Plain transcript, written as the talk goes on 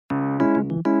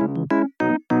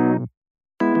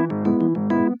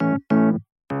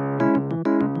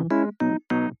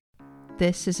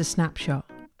This is a snapshot,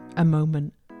 a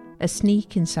moment, a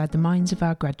sneak inside the minds of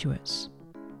our graduates.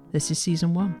 This is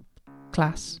Season 1,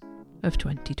 Class of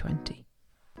 2020.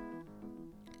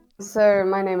 So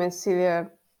my name is Celia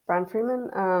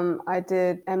Freeman. I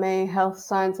did MA Health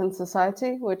Science and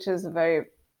Society, which is a very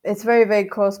vague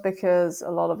course because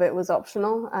a lot of it was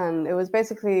optional, and it was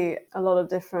basically a lot of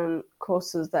different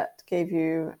courses that gave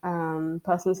you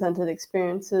person-centered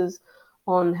experiences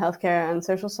on healthcare and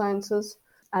social sciences.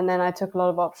 And then I took a lot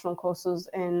of optional courses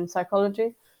in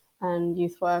psychology and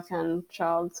youth work and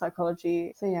child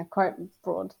psychology. So yeah, quite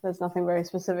broad. There's nothing very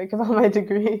specific about my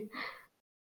degree.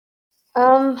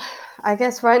 I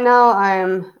guess right now I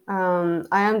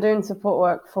am doing support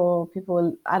work for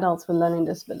adults with learning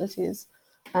disabilities,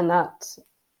 and that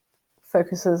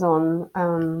focuses on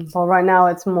right now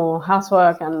it's more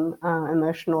housework and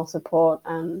emotional support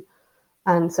and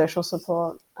social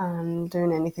support, and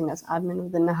doing anything that's admin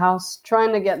within the house,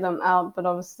 trying to get them out, but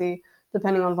obviously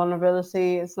depending on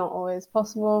vulnerability it's not always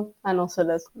possible, and also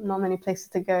there's not many places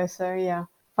to go, so yeah,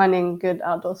 finding good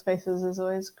outdoor spaces is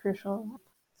always crucial.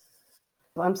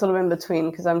 I'm sort of in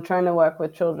between because I'm trying to work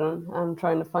with children. I'm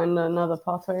trying to find another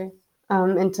pathway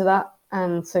into that.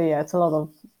 And so, yeah, it's a lot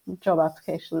of job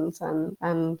applications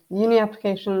and uni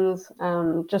applications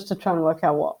just to try and work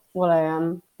out what I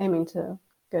am aiming to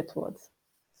go towards.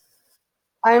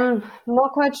 I'm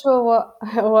not quite sure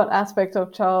what aspect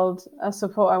of child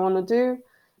support I want to do.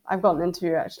 I've got an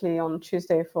interview actually on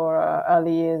Tuesday for an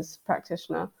early years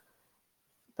practitioner.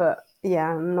 But yeah,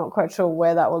 I'm not quite sure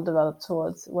where that will develop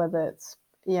towards, whether it's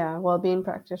well-being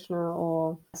practitioner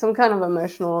or some kind of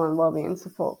emotional and well-being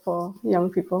support for young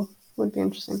people would be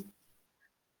interesting.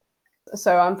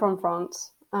 So I'm from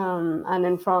France, and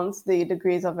in France the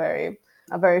degrees are very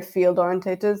field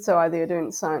orientated. So either you're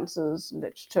doing sciences,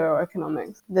 literature, or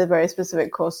economics. They're very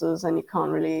specific courses, and you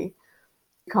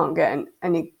can't get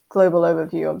any global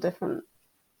overview of different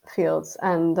fields.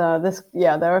 And there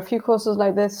are a few courses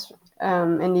like this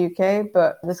in the UK,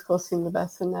 but this course seemed the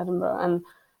best in Edinburgh. And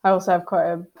I also have quite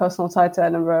a personal tie to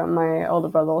Edinburgh. My older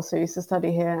brother also used to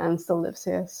study here and still lives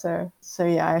here. So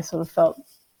yeah, I sort of felt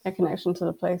a connection to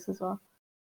the place as well.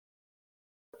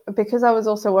 Because I was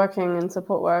also working in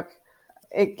support work,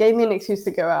 it gave me an excuse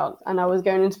to go out, and I was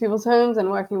going into people's homes and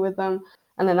working with them.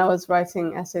 And then I was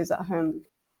writing essays at home.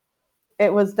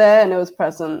 It was there and it was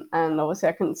present. And obviously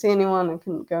I couldn't see anyone and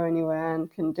couldn't go anywhere and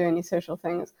couldn't do any social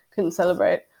things, couldn't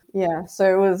celebrate. Yeah,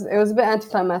 so it was a bit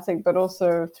anticlimactic, but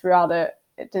also throughout it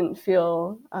didn't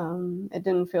feel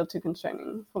too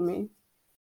constraining for me.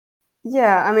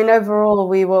 Yeah, I mean, overall,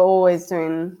 we were always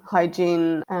doing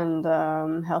hygiene and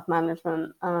health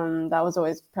management. That was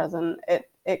always present.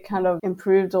 It kind of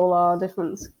improved all our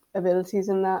different abilities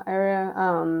in that area.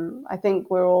 I think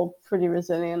we're all pretty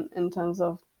resilient in terms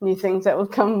of new things that we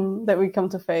come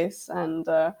to face, and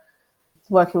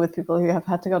working with people who have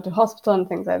had to go to hospital and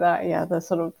things like that. Yeah, the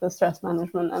sort of the stress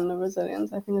management and the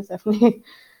resilience, I think, is definitely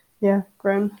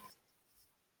grown.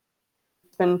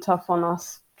 It's been tough on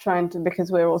us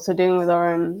because we're also dealing with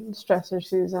our own stress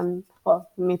issues, and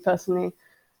me personally,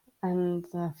 and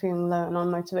feeling low and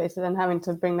unmotivated and having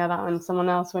to bring that out on someone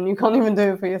else when you can't even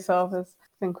do it for yourself has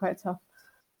been quite tough.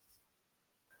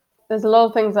 There's a lot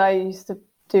of things I used to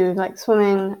do, like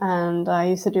swimming, and I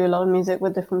used to do a lot of music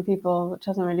with different people, which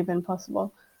hasn't really been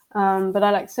possible. But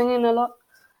I like singing a lot.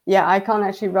 Yeah, I can't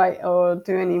actually write or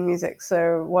do any music,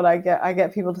 so what I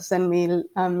get people to send me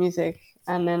music,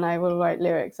 and then I will write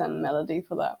lyrics and melody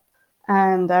for that.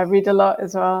 And I read a lot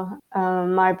as well.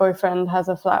 My boyfriend has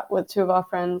a flat with two of our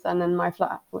friends, and then my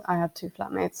flat, I have two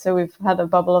flatmates. So we've had a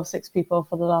bubble of 6 people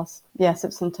for the last,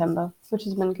 since September, which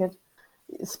has been good.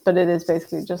 But it is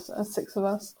basically just 6 of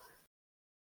us.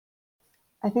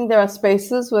 I think there are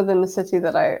spaces within the city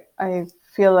that I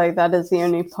feel like that is the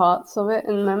only parts of it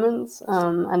in moments.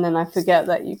 And then I forget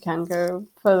that you can go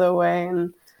further away.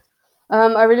 And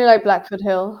I really like Blackford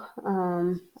Hill.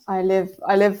 I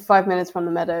live 5 minutes from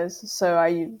the Meadows, so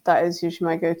that is usually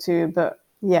my go-to. But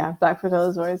yeah, Blackford Hill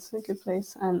is always a good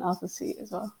place, and Arthur Seat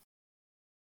as well.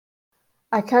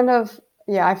 I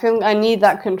feel I need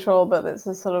that control, but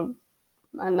that's sort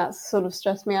of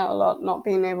stressed me out a lot, not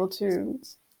being able to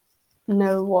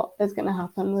know what is going to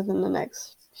happen within the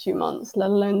next few months, let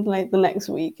alone like the next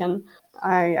week. And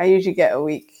I usually get a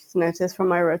week's notice from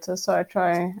my rota, so I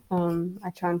try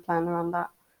and plan around that.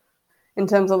 In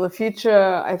terms of the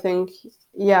future, I think,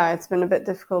 it's been a bit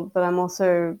difficult, but I'm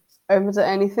also open to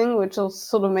anything, which also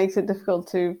sort of makes it difficult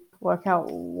to work out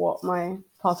what my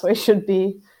pathway should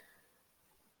be.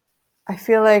 I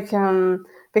feel like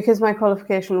because my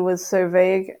qualification was so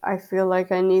vague, I feel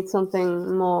like I need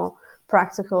something more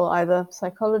practical, either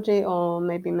psychology or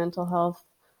maybe mental health,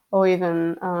 or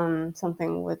even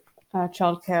something with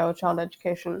childcare or child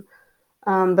education.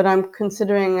 But I'm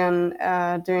considering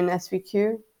doing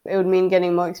SVQ. It would mean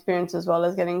getting more experience as well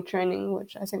as getting training,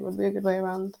 which I think would be a good way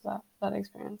around that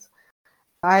experience.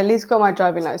 I at least got my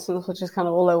driving license, which is kind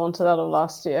of all I wanted out of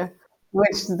last year,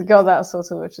 which got that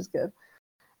sorted, which is good.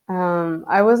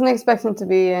 I wasn't expecting to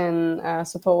be in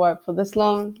support work for this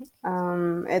long.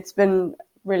 It's been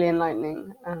really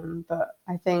enlightening, but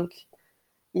I think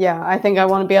I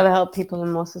want to be able to help people in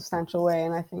a more substantial way,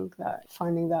 and I think that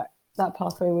finding that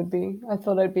pathway I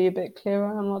thought I'd be a bit clearer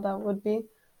on what that would be.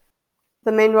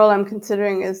 The main role I'm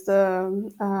considering is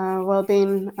the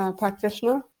wellbeing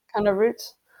practitioner kind of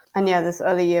route. And this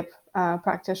early year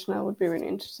practitioner would be really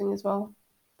interesting as well,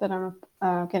 that I'm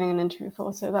getting an interview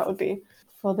for. So that would be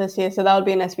for this year. So that would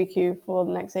be an SBQ for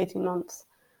the next 18 months.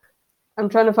 I'm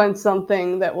trying to find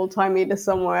something that will tie me to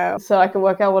somewhere so I can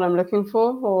work out what I'm looking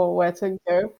for or where to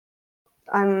go.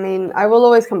 I mean, I will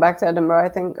always come back to Edinburgh, I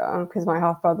think, because my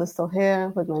half-brother's still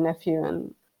here with my nephew,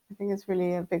 and I think it's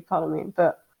really a big part of me.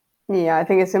 But yeah, I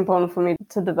think it's important for me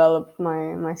to develop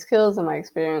my skills and my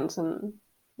experience, and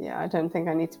I don't think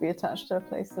I need to be attached to a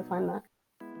place to find that.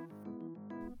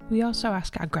 We also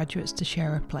ask our graduates to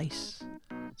share a place,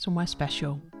 somewhere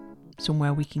special,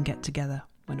 somewhere we can get together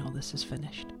when all this is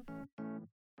finished.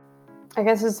 I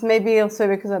guess it's maybe also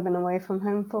because I've been away from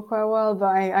home for quite a while, but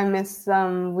I miss,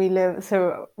 we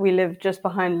live just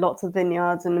behind lots of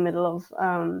vineyards in the middle of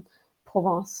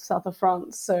Provence, south of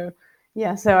France. So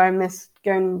I miss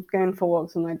going for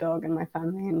walks with my dog and my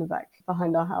family in the back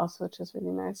behind our house, which is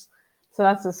really nice. So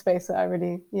that's a space that I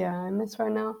really, I miss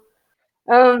right now.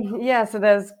 So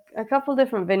there's a couple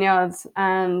different vineyards,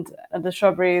 and the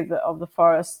shrubbery of the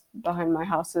forest behind my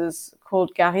house is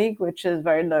called garrigue, which is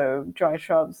very low, dry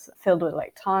shrubs filled with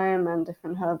like thyme and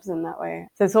different herbs in that way.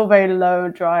 So it's all very low,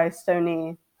 dry,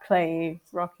 stony, clayey,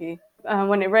 rocky.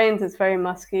 When it rains, it's very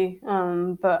musky,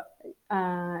 but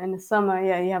in the summer,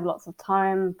 you have lots of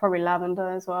thyme, probably lavender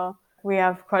as well. We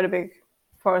have quite a big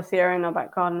forest area in our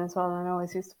back garden as well, and I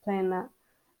always used to play in that.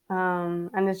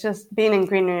 And it's just being in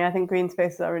greenery. I think green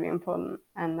spaces are really important,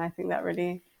 and I think that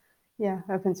really,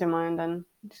 opens your mind and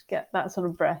just get that sort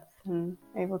of breath and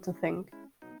able to think.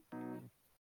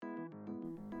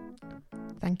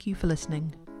 Thank you for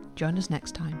listening. Join us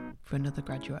next time for another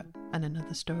graduate and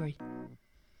another story.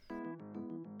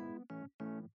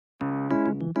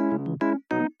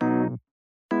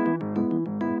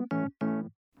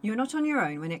 You're not on your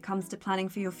own when it comes to planning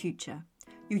for your future.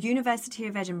 Your University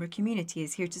of Edinburgh community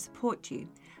is here to support you,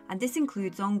 and this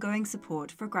includes ongoing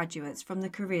support for graduates from the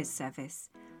Careers Service.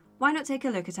 Why not take a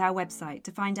look at our website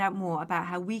to find out more about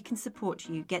how we can support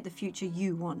you get the future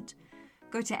you want?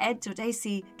 Go to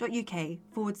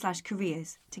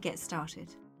ed.ac.uk/careers to get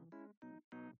started.